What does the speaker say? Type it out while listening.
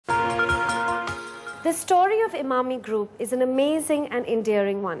The story of Emami Group is an amazing and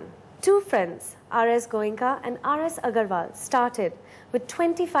endearing one. Two friends, R.S. Goenka and R.S. Agarwal, started with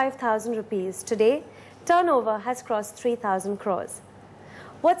 25,000 rupees. Today, turnover has crossed 3,000 crores.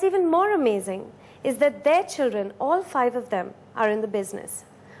 What's even more amazing is that their children, all five of them, are in the business.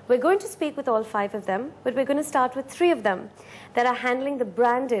 We're going to speak with all five of them, but we're going to start with three of them that are handling the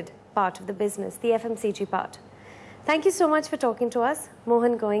branded part of the business, the FMCG part. Thank you so much for talking to us,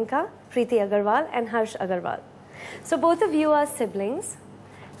 Mohan Goenka, Preeti Agarwal and Harsh Agarwal. So both of you are siblings,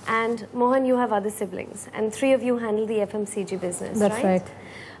 and Mohan, you have other siblings, and three of you handle the FMCG business, That's right.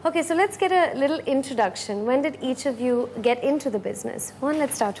 Okay, so let's get a little introduction. When did each of you get into the business? Mohan,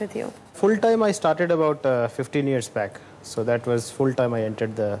 let's start with you. Full-time I started about 15 years back. So that was full-time I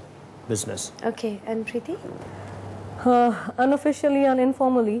entered the business. Okay, and Preeti? Unofficially and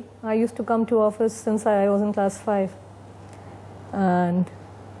informally, I used to come to office since I was in class 5. And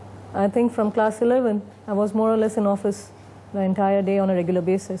I think from class 11, I was more or less in office the entire day on a regular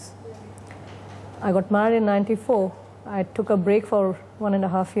basis. I got married in 94. I took a break for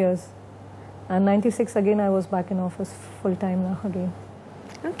 1.5 years. And 96 again, I was back in office full-time now again.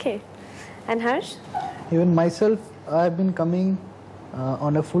 Okay. And Harsh? Even myself, I've been coming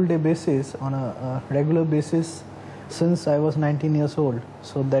on a full-day basis, on a regular basis since I was 19 years old.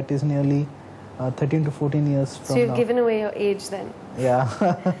 So that is nearly 13 to 14 years from now. So you've given away your age then?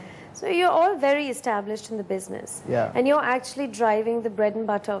 Yeah. So you're all very established in the business. Yeah. And you're actually driving the bread and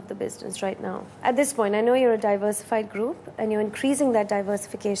butter of the business right now. At this point, I know you're a diversified group and you're increasing that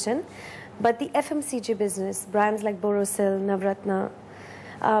diversification. But the FMCG business, brands like Borosil, Navratna,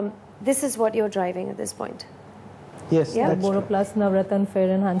 this is what you're driving at this point. Yes, yeah? that's Boro Plus, Navratan, Fair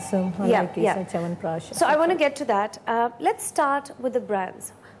and Handsome, Chyawanprash. So I want to get to that. Let's start with the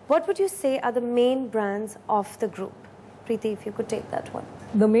brands. What would you say are the main brands of the group? Preeti, if you could take that one.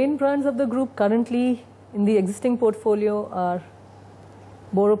 The main brands of the group currently in the existing portfolio are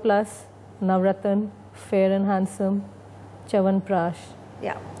Boro Plus, Navratan, Fair and Handsome, Chyawanprash,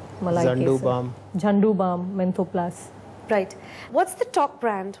 yeah, Malai Zandu Kesar, Balm. Zandu Balm, Mentho Plus. Right. What's the top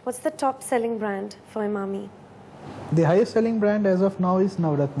brand? What's the top selling brand for Emami? The highest selling brand as of now is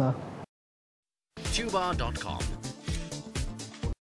Navratna. Tuba.com,